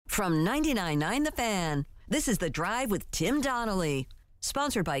From 99.9 The Fan, this is The Drive with Tim Donnelly.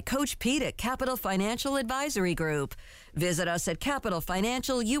 Sponsored by Coach Pete at Capital Financial Advisory Group. Visit us at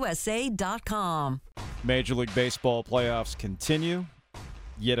capitalfinancialusa.com. Major League Baseball playoffs continue.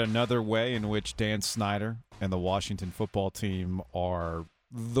 Yet another way in which Dan Snyder and the Washington football team are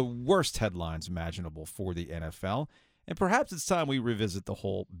the worst headlines imaginable for the NFL. And perhaps it's time we revisit the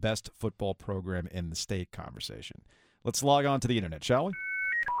whole best football program in the state conversation. Let's log on to the internet, shall we?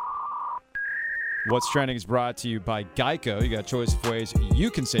 What's Trending is brought to you by Geico. You got a choice of ways you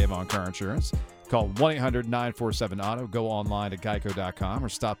can save on car insurance. Call 1-800-947-AUTO. Go online to geico.com or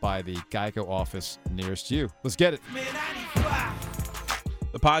stop by the Geico office nearest you. Let's get it.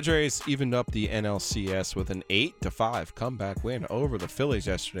 The Padres evened up the NLCS with an 8-5 comeback win over the Phillies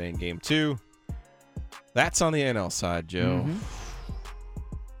yesterday in Game 2. That's on the NL side, Joe. Mm-hmm.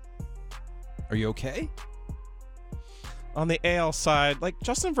 Are you okay? On the AL side, like,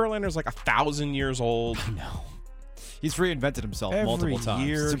 Justin Verlander's like 1,000 years old. I know. He's reinvented himself multiple times.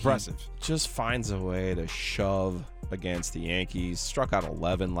 Year, it's impressive. Just finds a way to shove against the Yankees. Struck out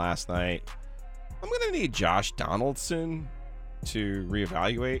 11 last night. I'm going to need Josh Donaldson to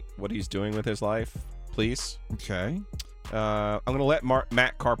reevaluate what he's doing with his life, please. Okay. I'm going to let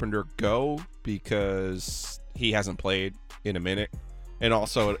Matt Carpenter go because he hasn't played in a minute. And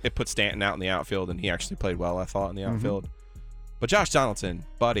also, it put Stanton out in the outfield, and he actually played well, I thought, in the outfield. But Josh Donaldson,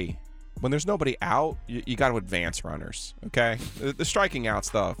 buddy, when there's nobody out, you got to advance runners, okay? The striking out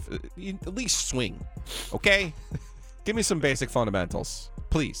stuff, you at least swing, okay? Give me some basic fundamentals,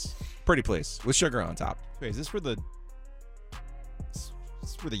 please. Pretty please, with sugar on top. Wait, is this where the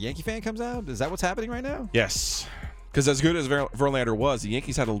Yankee fan comes out? Is that what's happening right now? Yes. Because as good as Verlander was, the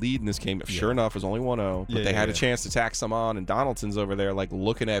Yankees had a lead in this game. Sure enough, it was only 1-0. But they had a chance to tack some on, and Donaldson's over there like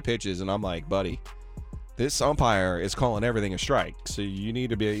looking at pitches, and I'm like, buddy, this umpire is calling everything a strike. So you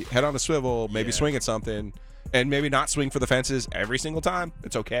need to be head on a swivel, maybe swing at something, and maybe not swing for the fences every single time.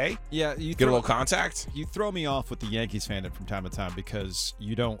 It's okay. Yeah, you get a little contact. You throw me off with the Yankees fandom from time to time because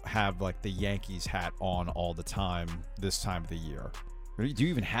you don't have like the Yankees hat on all the time this time of the year. Do you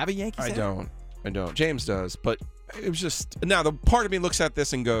even have a Yankees hat? I don't. James does, but it was just now the part of me looks at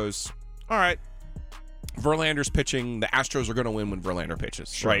this and goes, all right, Verlander's pitching. The Astros are going to win when Verlander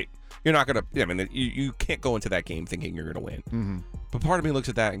pitches, right? You're not going to. I mean, you can't go into that game thinking you're going to win. Mm-hmm. But part of me looks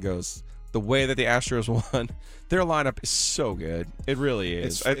at that and goes, the way that the Astros won, their lineup is so good. It really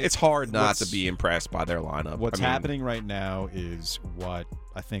is. It's hard not to be impressed by their lineup. What's happening right now is what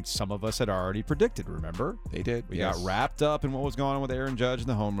I think some of us had already predicted, remember? They did. We got wrapped up in what was going on with Aaron Judge in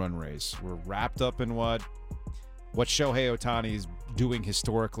the home run race. We're wrapped up in what Shohei Ohtani is doing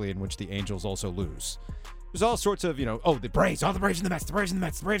historically, in which the Angels also lose. There's all sorts of, the Braves, all the Braves and the Mets, the Braves and the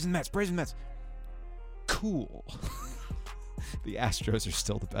Mets, the Braves and the Mets, Braves and the Mets. Cool. The Astros are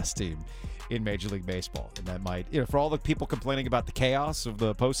still the best team in Major League Baseball. And that might, for all the people complaining about the chaos of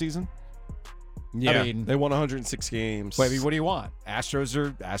the postseason. Yeah, I mean, they won 106 games. Wait, what do you want?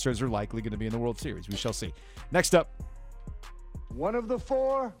 Astros are likely going to be in the World Series. We shall see. Next up. One of the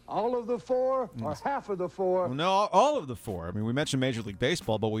four, all of the four, or half of the four? Well, no, all of the four. I mean, we mentioned Major League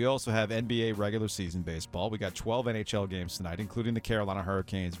Baseball, but we also have NBA regular season baseball. We got 12 NHL games tonight, including the Carolina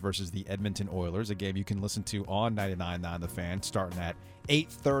Hurricanes versus the Edmonton Oilers, a game you can listen to on 99.9 The Fan, starting at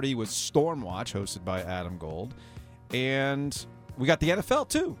 8:30 with Stormwatch, hosted by Adam Gold. And we got the NFL,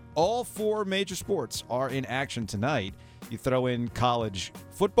 too. All four major sports are in action tonight. You throw in college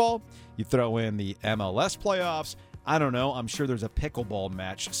football, you throw in the MLS playoffs. I don't know. I'm sure there's a pickleball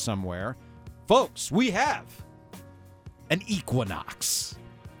match somewhere. Folks, we have an equinox.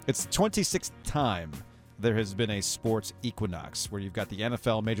 It's the 26th time there has been a sports equinox where you've got the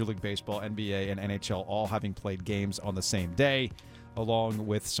NFL, Major League Baseball, NBA, and NHL all having played games on the same day, along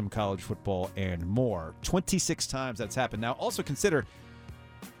with some college football and more. 26 times that's happened. Now, also consider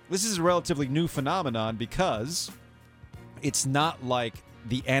this is a relatively new phenomenon because it's not like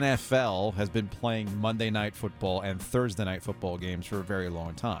the NFL has been playing Monday Night Football and Thursday Night Football games for a very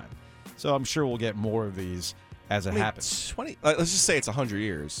long time. So I'm sure we'll get more of these as it happens. Let's just say it's 100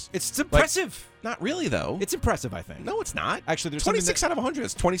 years. It's impressive. Not really, though. It's impressive, I think. No, it's not. Actually, there's 26 out of 100.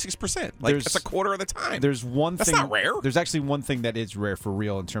 That's 26%. That's a quarter of the time. There's one thing. That's not rare. There's actually one thing that is rare for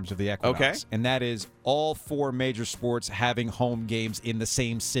real in terms of the equinox. Okay. And that is all four major sports having home games in the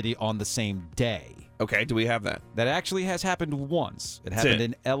same city on the same day. Okay, do we have that? That actually has happened once. It happened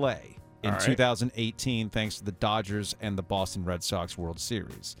in L.A. in 2018 thanks to the Dodgers and the Boston Red Sox World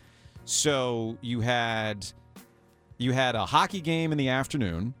Series. So you had a hockey game in the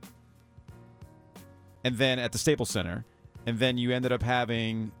afternoon, and then at the Staples Center, and then you ended up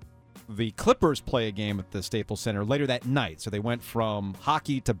having the Clippers play a game at the Staples Center later that night. So they went from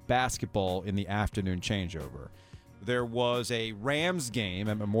hockey to basketball in the afternoon changeover. There was a Rams game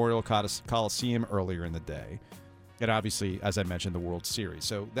at Memorial Coliseum earlier in the day. And obviously, as I mentioned, the World Series.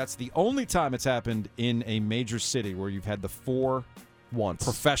 So that's the only time it's happened in a major city where you've had the four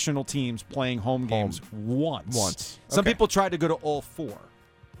professional teams playing home games once. Some people tried to go to all four.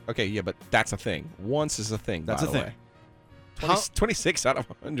 Okay, yeah, but that's a thing. Once is a thing. That's by a the thing. way. 26 out of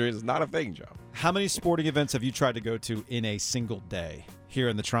 100 is not a thing, Joe. How many sporting events have you tried to go to in a single day here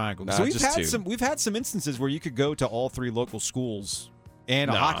in the Triangle? Nah, So just two. we've had some instances where you could go to all three local schools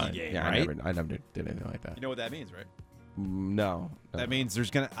and a hockey game, yeah, right? I never did anything like that. You know what that means, right? No. That means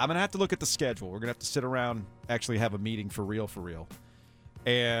I'm gonna have to look at the schedule. We're gonna have to sit around, actually have a meeting for real,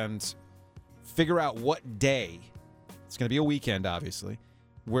 and figure out what day. It's gonna be a weekend, obviously,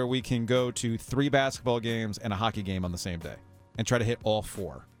 where we can go to 3 basketball games and a hockey game on the same day and try to hit all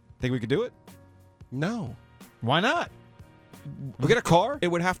 4. Think we could do it? No. Why not? We get a car? It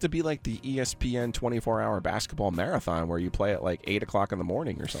would have to be like the ESPN 24-hour basketball marathon where you play at like 8 o'clock in the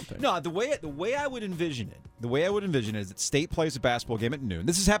morning or something. No, the way I would envision it, is that State plays a basketball game at noon.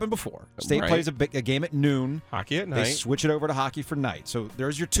 This has happened before. State plays a game at noon. Hockey at night. They switch it over to hockey for night. So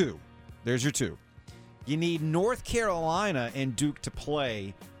there's your two. You need North Carolina and Duke to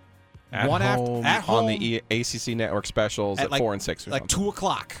play at home on the ACC network specials at 4 and 6 or like something. 2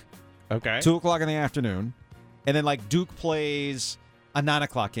 o'clock. Okay. 2 o'clock in the afternoon. And then like Duke plays a 9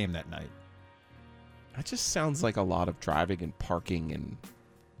 o'clock game that night. That just sounds like a lot of driving and parking and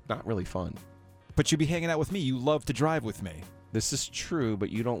not really fun. But you'd be hanging out with me. You love to drive with me. This is true,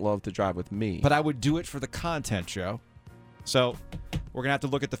 but you don't love to drive with me. But I would do it for the content, Joe. So we're gonna have to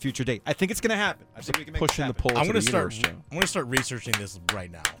look at the future date. I think it's gonna happen. I think we can make pushing the pull. I'm gonna start researching this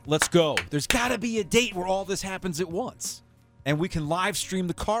right now. Let's go. There's got to be a date where all this happens at once, and we can live stream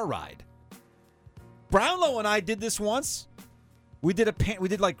the car ride. Brownlow and I did this once. We did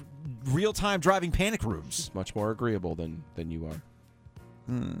like real time driving panic rooms. It's much more agreeable than you are.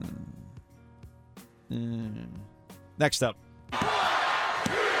 Next up.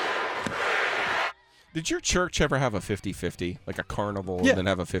 Did your church ever have a 50-50? Like a carnival Yeah. and then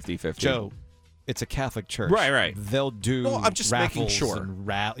have a 50-50? Joe, it's a Catholic church. Right. They'll do No, I'm just making raffles sure. and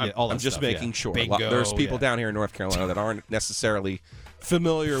all that I'm just stuff, making yeah. sure. Bingo, There's people down here in North Carolina that aren't necessarily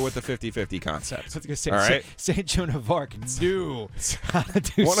familiar with the 50-50 concept. I was going to say, all right? St. Joan of Arc knew how to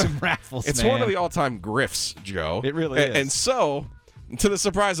do some raffles, It's man. one of the all-time grifts, Joe. It really is. And so, to the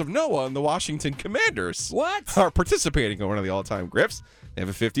surprise of no one, the Washington Commanders are participating in one of the all-time grifts. They have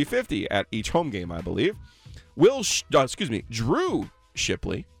a 50-50 at each home game, I believe. Drew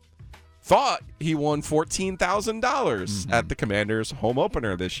Shipley thought he won $14,000 at the Commanders' home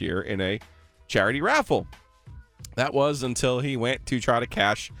opener this year in a charity raffle. That was until he went to try to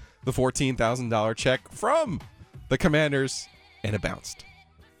cash the $14,000 check from the Commanders, and it bounced.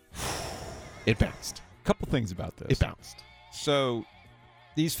 It bounced. Couple things about this. It bounced. So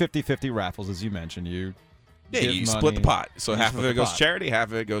these 50-50 raffles, as you mentioned, you split the pot. So You half split of it the goes pot. to charity, half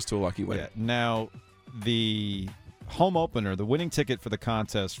of it goes to a lucky winner. Yeah. Now, the home opener, the winning ticket for the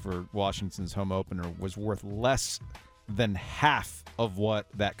contest for Washington's home opener was worth less than half of what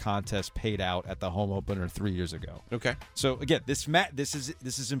that contest paid out at the home opener 3 years ago. Okay. So again, this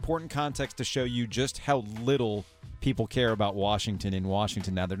is important context to show you just how little people care about Washington in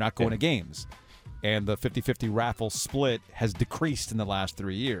Washington now. They're not going to games. And the 50-50 raffle split has decreased in the last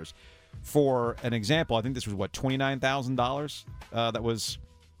 3 years. For an example, I think this was, $29,000? That was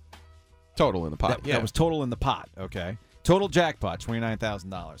total in the pot. That was total in the pot, okay? Total jackpot,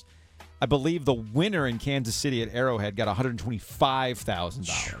 $29,000. I believe the winner in Kansas City at Arrowhead got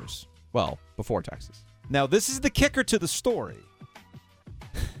 $125,000. Well, before taxes. Now, this is the kicker to the story.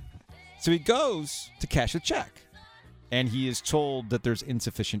 So he goes to cash a check, and he is told that there's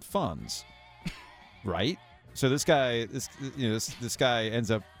insufficient funds, right? So this guy, this guy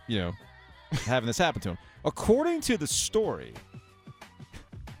ends up, having this happen to him. According to the story,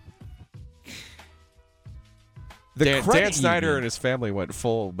 Dan Snyder and his family went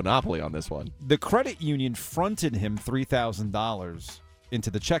full monopoly on this one. The credit union fronted him $3,000 into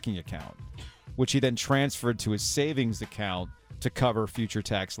the checking account, which he then transferred to his savings account to cover future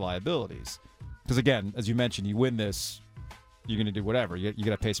tax liabilities. Because again, as you mentioned, you win this, you're going to do whatever. You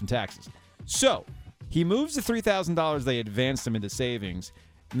got to pay some taxes. So he moves the $3,000 they advanced him into savings,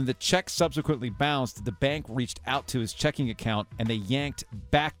 and then the check subsequently bounced. The bank reached out to his checking account, and they yanked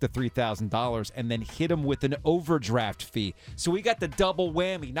back the $3,000 and then hit him with an overdraft fee. So he got the double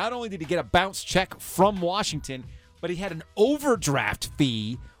whammy. Not only did he get a bounced check from Washington, but he had an overdraft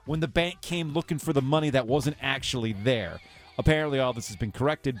fee when the bank came looking for the money that wasn't actually there. Apparently all this has been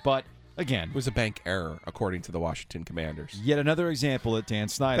corrected, but Again, It was a bank error, according to the Washington Commanders. yet another example that Dan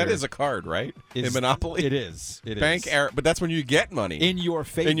Snyder. That is a card, right? In Monopoly? It is. It Bank is. error, but that's when you get money. In your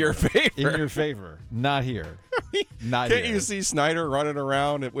favor. In your favor. In your favor. Not here. Not Can't here. you see Snyder running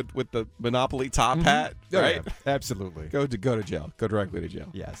around with the Monopoly top hat? Oh, Right? yeah. Absolutely. Go to jail. Go directly to jail.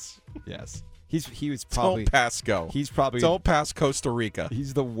 Yes. Yes. He was probably. Don't pass go. He's probably. Don't pass Costa Rica.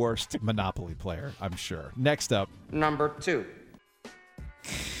 He's the worst Monopoly player, I'm sure. Next up. Number 2.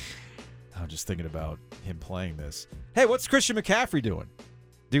 I'm just thinking about him playing this. Hey, what's Christian McCaffrey doing?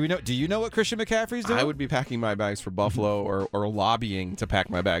 Do you know what Christian McCaffrey's doing? I would be packing my bags for Buffalo or lobbying to pack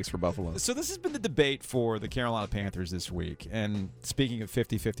my bags for Buffalo. So this has been the debate for the Carolina Panthers this week. And speaking of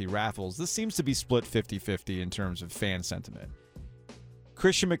 50-50 raffles, this seems to be split 50-50 in terms of fan sentiment.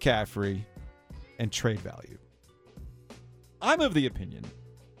 Christian McCaffrey and trade value. I'm of the opinion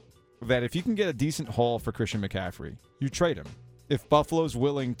that if you can get a decent haul for Christian McCaffrey, you trade him. If Buffalo's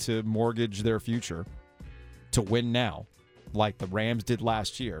willing to mortgage their future to win now, like the Rams did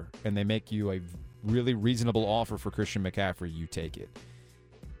last year, and they make you a really reasonable offer for Christian McCaffrey, you take it.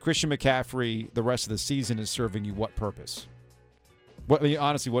 Christian McCaffrey, the rest of the season, is serving you what purpose?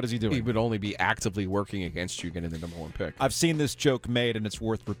 Honestly, what is he doing? He would only be actively working against you getting the number 1 pick. I've seen this joke made, and it's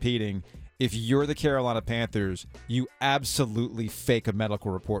worth repeating. If you're the Carolina Panthers, you absolutely fake a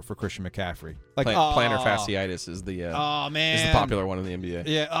medical report for Christian McCaffrey. Like Plantar fasciitis is the man, is the popular one in the NBA.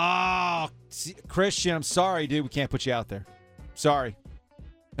 Yeah. Christian, I'm sorry, dude. We can't put you out there. Sorry.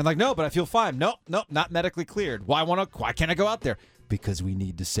 And like, no, but I feel fine. Nope, not medically cleared. Why can't I go out there? Because we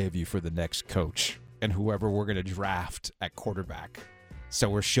need to save you for the next coach and whoever we're going to draft at quarterback. So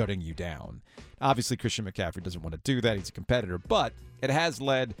we're shutting you down. Obviously, Christian McCaffrey doesn't want to do that. He's a competitor, but it has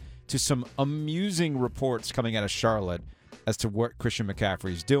led to some amusing reports coming out of Charlotte as to what Christian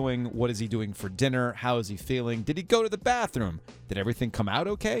McCaffrey's doing. What is he doing for dinner? How is he feeling? Did he go to the bathroom? Did everything come out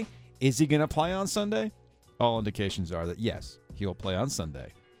okay? Is he going to play on Sunday? All indications are that, yes, he'll play on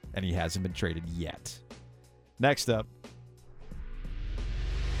Sunday, and he hasn't been traded yet. Next up.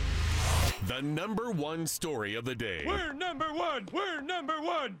 The number 1 story of the day. We're number 1. We're number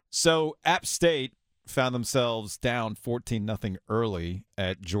 1. So App State found themselves down 14-0 early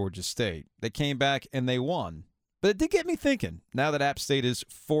at Georgia State. They came back and they won. But it did get me thinking, now that App State is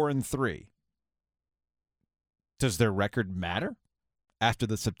 4-3, does their record matter after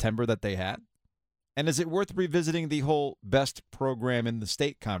the September that they had? And is it worth revisiting the whole best program in the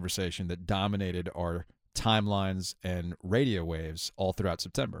state conversation that dominated our timelines and radio waves all throughout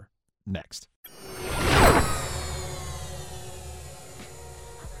September? Next.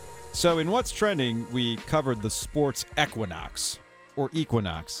 So in What's Trending, we covered the Sports Equinox, or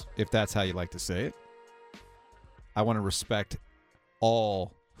Equinox, if that's how you like to say it. I want to respect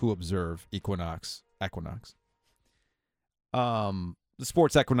all who observe Equinox. The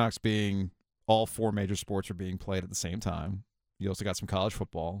Sports Equinox being all 4 major sports are being played at the same time. You also got some college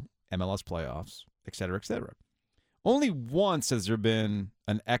football, MLS playoffs, et cetera, et cetera. Only once has there been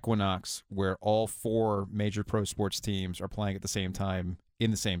an equinox where all 4 major pro sports teams are playing at the same time in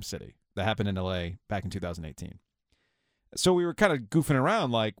the same city. That happened in LA back in 2018. So we were kind of goofing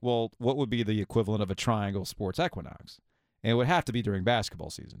around like, well, what would be the equivalent of a triangle sports equinox? And it would have to be during basketball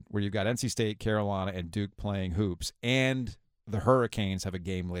season, where you've got NC State, Carolina, and Duke playing hoops, and the Hurricanes have a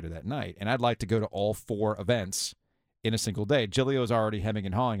game later that night. And I'd like to go to all 4 events in a single day. Gillio's already hemming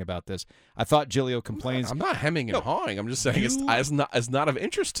and hawing about this. I thought Gillio complains. I'm not hemming and hawing. I'm just saying it's not of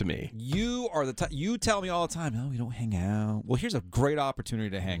interest to me. You are you tell me all the time, no, we don't hang out. Well, here's a great opportunity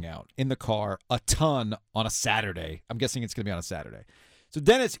to hang out in the car a ton on a Saturday. I'm guessing it's going to be on a Saturday. So,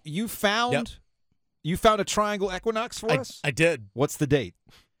 Dennis, you found a triangle equinox for us? I did. What's the date?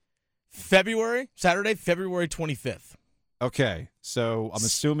 Saturday, February 25th. Okay, so I'm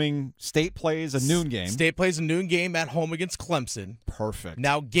assuming State plays a noon game. State plays a noon game at home against Clemson. Perfect.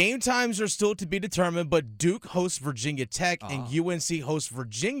 Now, game times are still to be determined, but Duke hosts Virginia Tech and UNC hosts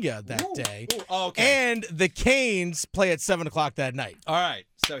Virginia that day. Okay. And the Canes play at 7 o'clock that night. All right,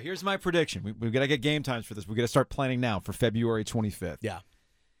 so here's my prediction. We've got to get game times for this. We've got to start planning now for February 25th. Yeah.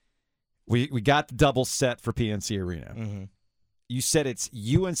 We got the double set for PNC Arena. Mm-hmm. You said it's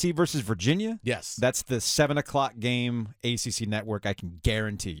UNC versus Virginia? Yes. That's the 7 o'clock game, ACC Network, I can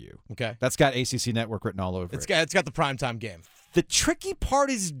guarantee you. Okay. That's got ACC Network written all over it. It's got the primetime game. The tricky part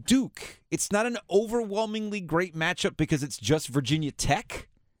is Duke. It's not an overwhelmingly great matchup because it's just Virginia Tech.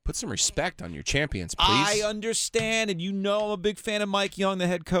 Put some respect on your champions, please. I understand, and you know I'm a big fan of Mike Young, the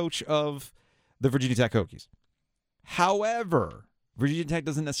head coach of the Virginia Tech Hokies. However, Virginia Tech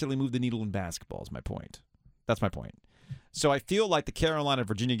doesn't necessarily move the needle in basketball is my point. That's my point. So I feel like the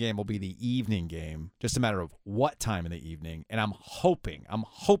Carolina-Virginia game will be the evening game, just a matter of what time in the evening. And I'm hoping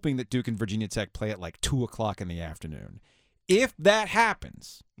that Duke and Virginia Tech play at like 2 o'clock in the afternoon. If that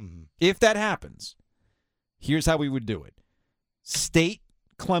happens, here's how we would do it. State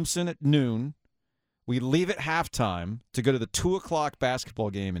Clemson at noon. We leave at halftime to go to the 2 o'clock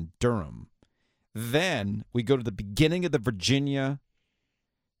basketball game in Durham. Then we go to the beginning of the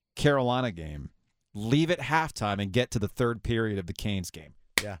Virginia-Carolina game. Leave at halftime and get to the third period of the Canes game.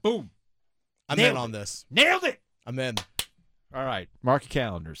 Yeah. Boom. I'm in on this. Nailed it. I'm in. All right. Mark your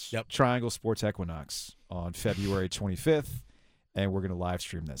calendars. Yep. Triangle Sports Equinox on February 25th, and we're going to live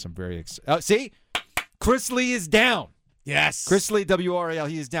stream this. I'm very excited. See? Chris Lee is down. Yes. Chris Lee, WRAL,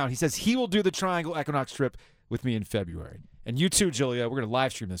 he is down. He says he will do the Triangle Equinox trip with me in February. And you too, Julia. We're going to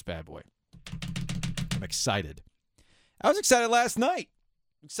live stream this bad boy. I'm excited. I was excited last night.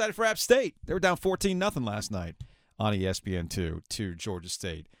 Excited for App State. They were down 14-0 last night on ESPN2 to Georgia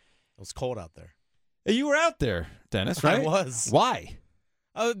State. It was cold out there. Hey, you were out there, Dennis, right? I was. Why?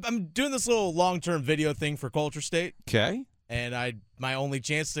 I'm doing this little long-term video thing for Culture State. Okay. And my only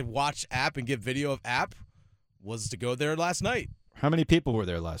chance to watch App and get video of App was to go there last night. How many people were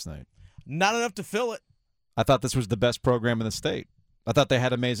there last night? Not enough to fill it. I thought this was the best program in the state. I thought they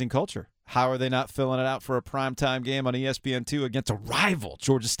had amazing culture. How are they not filling it out for a primetime game on ESPN2 against a rival,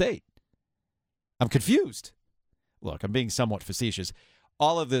 Georgia State? I'm confused. Look, I'm being somewhat facetious.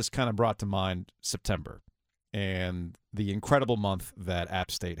 All of this kind of brought to mind September and the incredible month that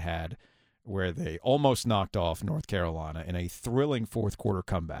App State had where they almost knocked off North Carolina in a thrilling fourth-quarter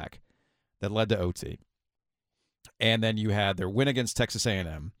comeback that led to OT. And then you had their win against Texas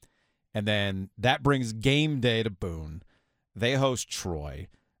A&M. And then that brings game day to Boone. They host Troy,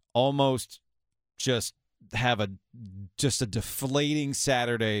 almost just have a deflating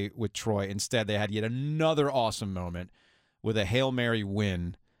Saturday with Troy. Instead, they had yet another awesome moment with a Hail Mary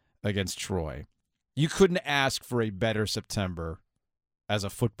win against Troy. You couldn't ask for a better September as a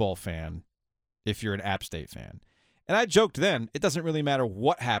football fan if you're an App State fan. And I joked then, it doesn't really matter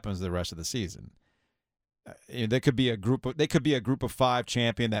what happens the rest of the season. They could be a group of 5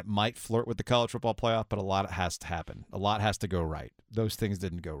 champion that might flirt with the college football playoff, but a lot has to happen. A lot has to go right. Those things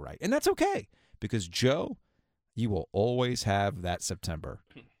didn't go right. And that's okay because, Joe, you will always have that September.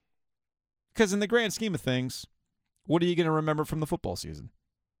 Because in the grand scheme of things, what are you going to remember from the football season?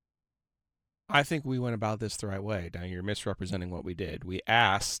 I think we went about this the right way. Now, you're misrepresenting what we did. We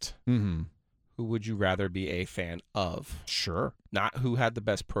asked, who would you rather be a fan of? Sure. Not who had the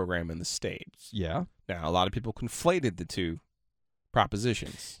best program in the state. Yeah. Now, a lot of people conflated the two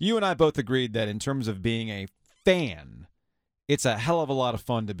propositions. You and I both agreed that in terms of being a fan, it's a hell of a lot of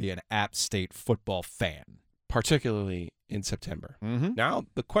fun to be an App State football fan. Particularly in September. Mm-hmm. Now,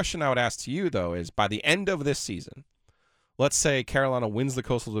 the question I would ask to you, though, is by the end of this season, let's say Carolina wins the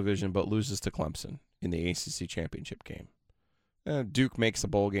Coastal Division but loses to Clemson in the ACC championship game. Duke makes a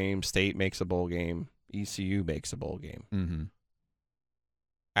bowl game. State makes a bowl game. ECU makes a bowl game. Mm-hmm.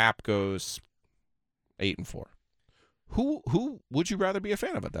 App goes 8-4. Who would you rather be a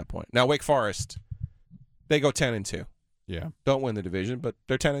fan of at that point? Now, Wake Forest, they go 10-2. Yeah, don't win the division, but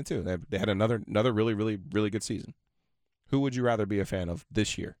they're 10-2. They had another really, really, really good season. Who would you rather be a fan of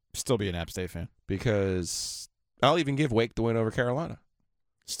this year? Still be an App State fan. Because I'll even give Wake the win over Carolina.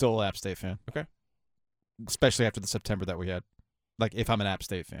 Still an App State fan. Okay. Especially after the September that we had. Like, if I'm an App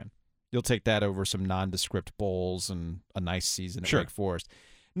State fan. You'll take that over some nondescript bowls and a nice season at Wake Forest.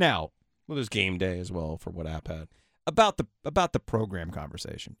 Now, well, there's game day as well for what App had. About the program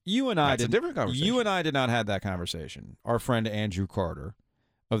conversation. You and I That's a different conversation. You and I did not have that conversation. Our friend Andrew Carter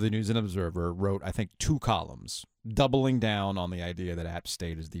of the News and Observer wrote, I think, 2 columns doubling down on the idea that App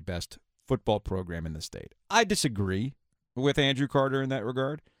State is the best football program in the state. I disagree with Andrew Carter in that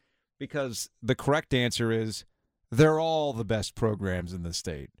regard because the correct answer is they're all the best programs in the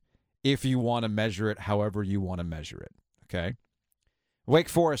state if you want to measure it however you want to measure it, okay? Wake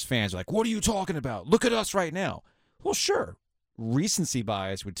Forest fans are like, what are you talking about? Look at us right now. Well, sure. Recency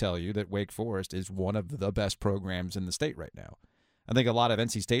bias would tell you that Wake Forest is one of the best programs in the state right now. I think a lot of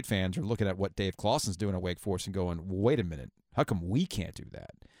NC State fans are looking at what Dave Clawson's doing at Wake Forest and going, wait a minute, how come we can't do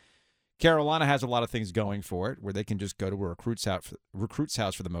that? Carolina has a lot of things going for it where they can just go to a recruit's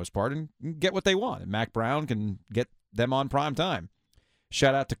house for the most part and get what they want. And Mac Brown can get them on prime time.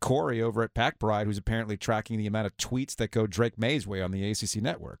 Shout out to Corey over at Pack Bride, who's apparently tracking the amount of tweets that go Drake May's way on the ACC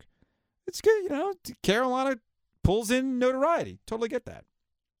network. It's good, you know. Carolina pulls in notoriety. Totally get that.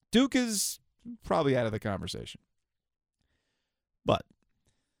 Duke is probably out of the conversation. But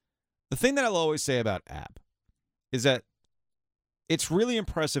the thing that I'll always say about App is that it's really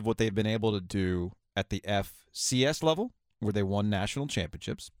impressive what they've been able to do at the FCS level, where they won national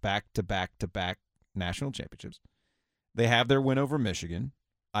championships, back-to-back-to-back national championships. They have their win over Michigan,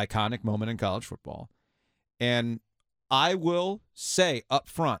 iconic moment in college football. And I will say up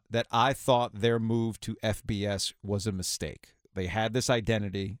front that I thought their move to FBS was a mistake. They had this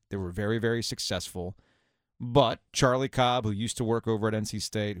identity. They were very, very successful. But Charlie Cobb, who used to work over at NC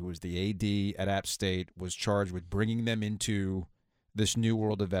State, who was the AD at App State, was charged with bringing them into this new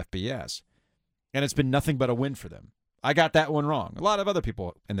world of FBS. And it's been nothing but a win for them. I got that one wrong. A lot of other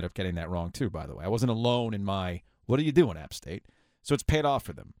people ended up getting that wrong too, by the way. I wasn't alone in my, what are you doing, App State? So it's paid off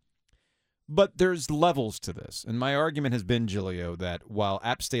for them. But there's levels to this. And my argument has been, Giglio, that while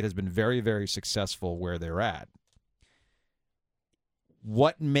App State has been very, very successful where they're at,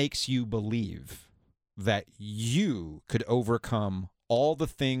 what makes you believe that you could overcome all the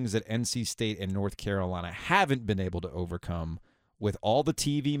things that NC State and North Carolina haven't been able to overcome with all the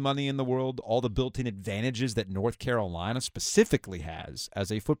TV money in the world, all the built-in advantages that North Carolina specifically has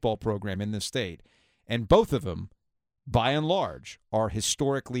as a football program in this state? And both of them, by and large, are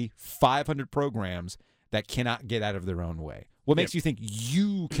historically 500 programs that cannot get out of their own way. What makes you think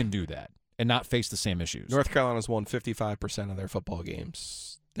you can do that and not face the same issues? North Carolina's won 55% of their football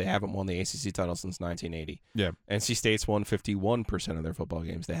games. They haven't won the ACC title since 1980. Yeah. NC State's won 51% of their football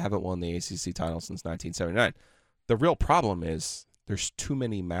games. They haven't won the ACC title since 1979. The real problem is there's too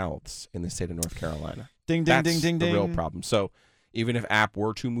many mouths in the state of North Carolina. Ding, ding, That's ding, ding, ding. the real problem. So even if App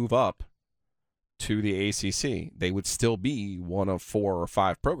were to move up to the ACC, they would still be one of 4 or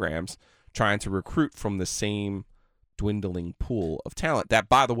 5 programs trying to recruit from the same dwindling pool of talent. That,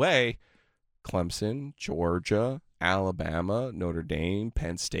 by the way, Clemson, Georgia, Alabama, Notre Dame,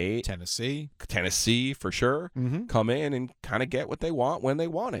 Penn State, Tennessee for sure, come in and kind of get what they want when they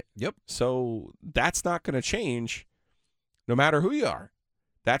want it. Yep. So that's not going to change no matter who you are.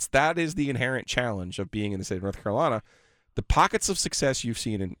 That is the inherent challenge of being in the state of North Carolina. The pockets of success you've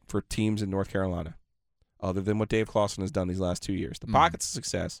seen for teams in North Carolina, other than what Dave Clawson has done these last 2 years, the pockets of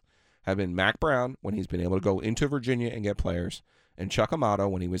success have been Mac Brown when he's been able to go into Virginia and get players, and Chuck Amato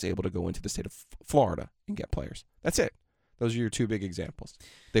when he was able to go into the state of Florida and get players. That's it. Those are your 2 big examples.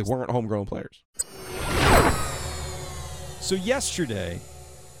 They weren't homegrown players. So yesterday,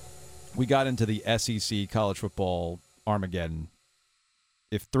 we got into the SEC college football Armageddon.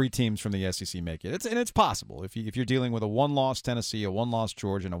 If 3 teams from the SEC make it, it's possible. If you're dealing with a 1-loss Tennessee, a 1-loss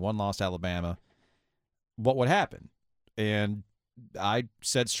Georgia, and a 1-loss Alabama, what would happen? And I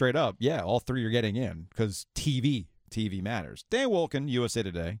said straight up, yeah, all 3 are getting in because TV matters. Dan Wolken, USA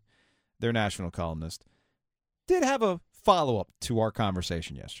Today, their national columnist, did have a follow-up to our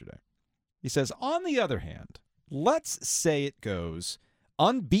conversation yesterday. He says, on the other hand, let's say it goes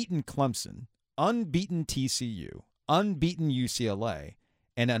unbeaten Clemson, unbeaten TCU, unbeaten UCLA,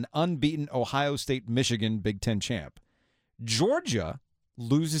 and an unbeaten Ohio State, Michigan Big Ten champ. Georgia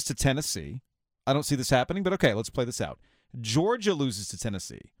loses to Tennessee. I don't see this happening, but okay, let's play this out. Georgia loses to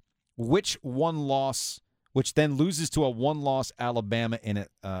Tennessee, which then loses to a 1-loss Alabama in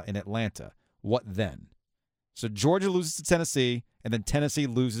Atlanta. What then? So Georgia loses to Tennessee, and then Tennessee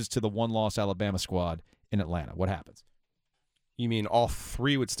loses to the 1-loss Alabama squad in Atlanta. What happens? You mean all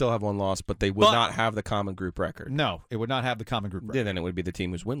 3 would still have 1 loss, but they would not have the common group record? No, it would not have the common group record. Yeah, then it would be the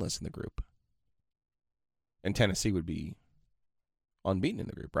team who's winless in the group. And Tennessee would be unbeaten in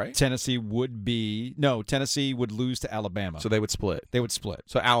the group, right? Tennessee would lose to Alabama. So they would split.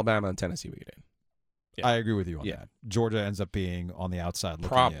 So Alabama and Tennessee would get in. Yeah. I agree with you on that. Georgia ends up being on the outside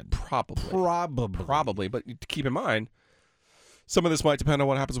looking in. Probably. But keep in mind, some of this might depend on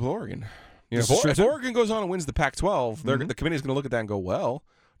what happens with Oregon. If Oregon goes on and wins the Pac-12, the committee's going to look at that and go, well,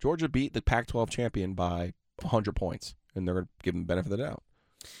 Georgia beat the Pac-12 champion by 100 points, and they're going to give them the benefit of the doubt.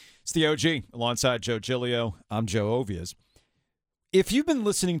 It's the OG, alongside Joe Giglio. I'm Joe Ovias. If you've been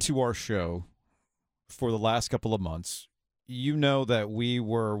listening to our show for the last couple of months, you know that we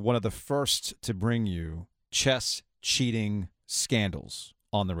were one of the first to bring you chess cheating scandals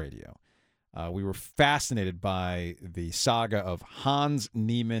on the radio. We were fascinated by the saga of Hans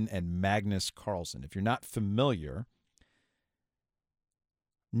Niemann and Magnus Carlsen. If you're not familiar,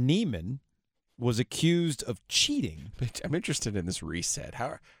 Niemann was accused of cheating. I'm interested in this reset.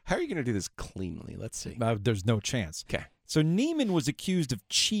 How are you going to do this cleanly? Let's see. There's no chance. Okay. So Niemann was accused of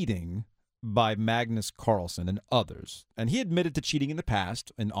cheating by Magnus Carlsen and others. And he admitted to cheating in the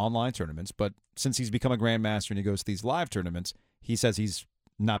past in online tournaments, but since he's become a grandmaster and he goes to these live tournaments, he says he's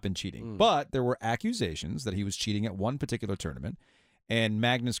not been cheating. But there were accusations that he was cheating at one particular tournament, and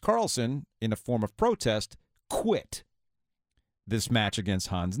Magnus Carlsen, in a form of protest, quit this match against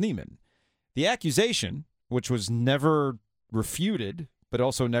Hans Niemann. The accusation, which was never refuted but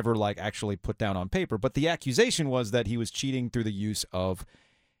also never like actually put down on paper. But the accusation was that he was cheating through the use of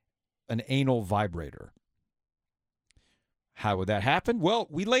an anal vibrator. How would that happen? Well,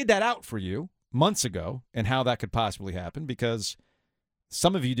 we laid that out for you months ago and how that could possibly happen, because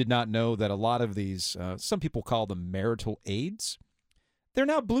some of you did not know that a lot of these, some people call them marital aids, they're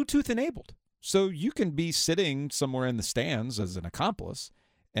now Bluetooth enabled. So you can be sitting somewhere in the stands as an accomplice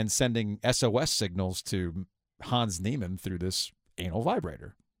and sending SOS signals to Hans Niemann through this anal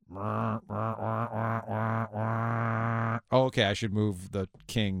vibrator. Oh, okay, I should move the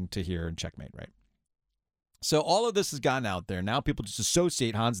king to here and checkmate, right? So all of this has gone out there. Now people just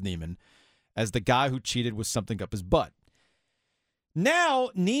associate Hans Niemann as the guy who cheated with something up his butt. Now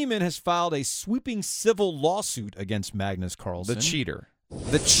Niemann has filed a sweeping civil lawsuit against Magnus Carlsen. The cheater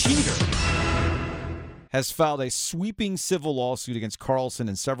has filed a sweeping civil lawsuit against Carlsen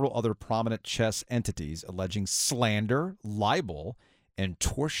and several other prominent chess entities alleging slander, libel, and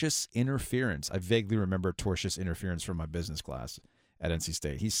tortious interference. I vaguely remember tortious interference from my business class at NC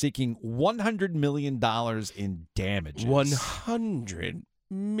State. He's seeking $100 million in damages. $100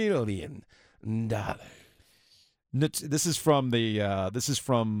 million. This is from the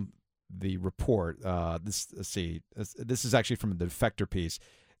report. Let's see. This is actually from the Defector piece.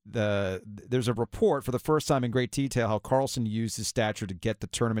 There's a report for the first time in great detail how Carlsen used his stature to get the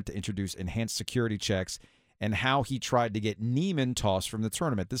tournament to introduce enhanced security checks and how he tried to get Niemann tossed from the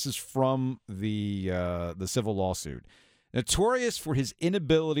tournament. This is from the civil lawsuit. Notorious for his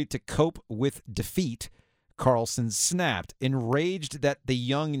inability to cope with defeat, Carlsen snapped, enraged that the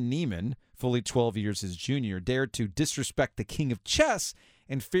young Niemann, fully 12 years his junior, dared to disrespect the king of chess,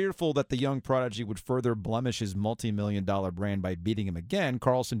 and fearful that the young prodigy would further blemish his multi-million-dollar brand by beating him again,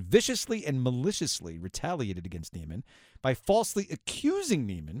 Carlsen viciously and maliciously retaliated against Niemann by falsely accusing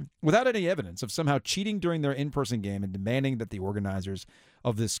Niemann, without any evidence, of somehow cheating during their in-person game and demanding that the organizers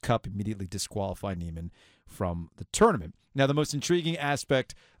of this cup immediately disqualify Niemann from the tournament. Now, the most intriguing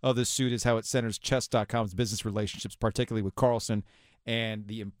aspect of this suit is how it centers Chess.com's business relationships, particularly with Carlsen, and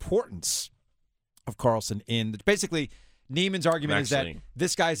the importance of Carlsen in basically Niemann's argument is that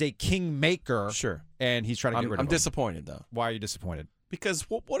this guy's a kingmaker. Sure. And he's trying to get rid of him. I'm disappointed, though. Why are you disappointed? Because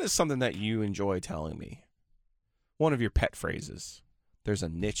what is something that you enjoy telling me? One of your pet phrases. There's a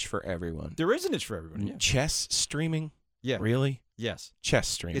niche for everyone. There is a niche for everyone. Yeah. Chess streaming? Yeah. Really? Yes. Chess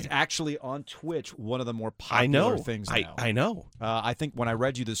streaming. It's actually on Twitch one of the more popular things now. I know. I think when I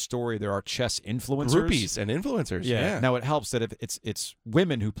read you this story, there are chess influencers. Groupies and influencers. Yeah. Now, it helps that if it's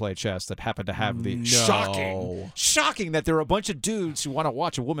women who play chess that happen to have the shocking that there are a bunch of dudes who want to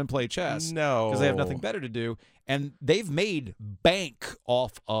watch a woman play chess. No. Because they have nothing better to do. And they've made bank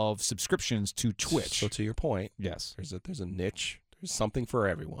off of subscriptions to Twitch. So to your point, yes, there's a niche. There's something for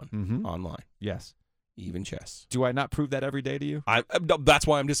everyone online. Yes. Even chess. Do I not prove that every day to you? That's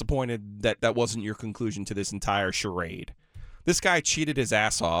why I'm disappointed that wasn't your conclusion to this entire charade. This guy cheated his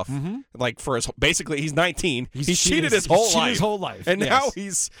ass off. Like for basically he's 19. He's cheated his whole life. And now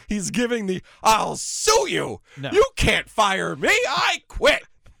he's giving I'll sue you. No. You can't fire me. I quit.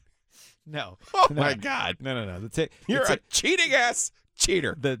 No. Oh my God. No. You're a cheating ass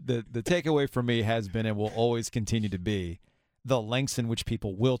cheater. The takeaway for me has been and will always continue to be the lengths in which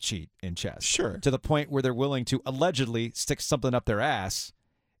people will cheat in chess. Sure. To the point where they're willing to allegedly stick something up their ass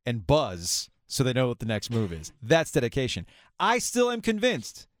and buzz so they know what the next move is. That's dedication. I still am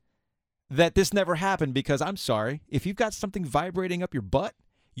convinced that this never happened because, I'm sorry, if you've got something vibrating up your butt,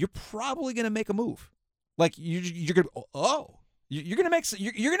 you're probably going to make a move. Like, you're going to, you're going to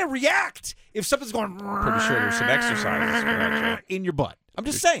you're going to react if something's going. Pretty sure there's some exercises for that. In your butt. I'm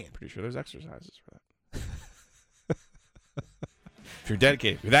just saying. Pretty sure there's exercises for that. If you're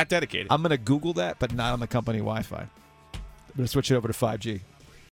dedicated, you're that dedicated. I'm going to Google that, but not on the company Wi-Fi. I'm going to switch it over to 5G.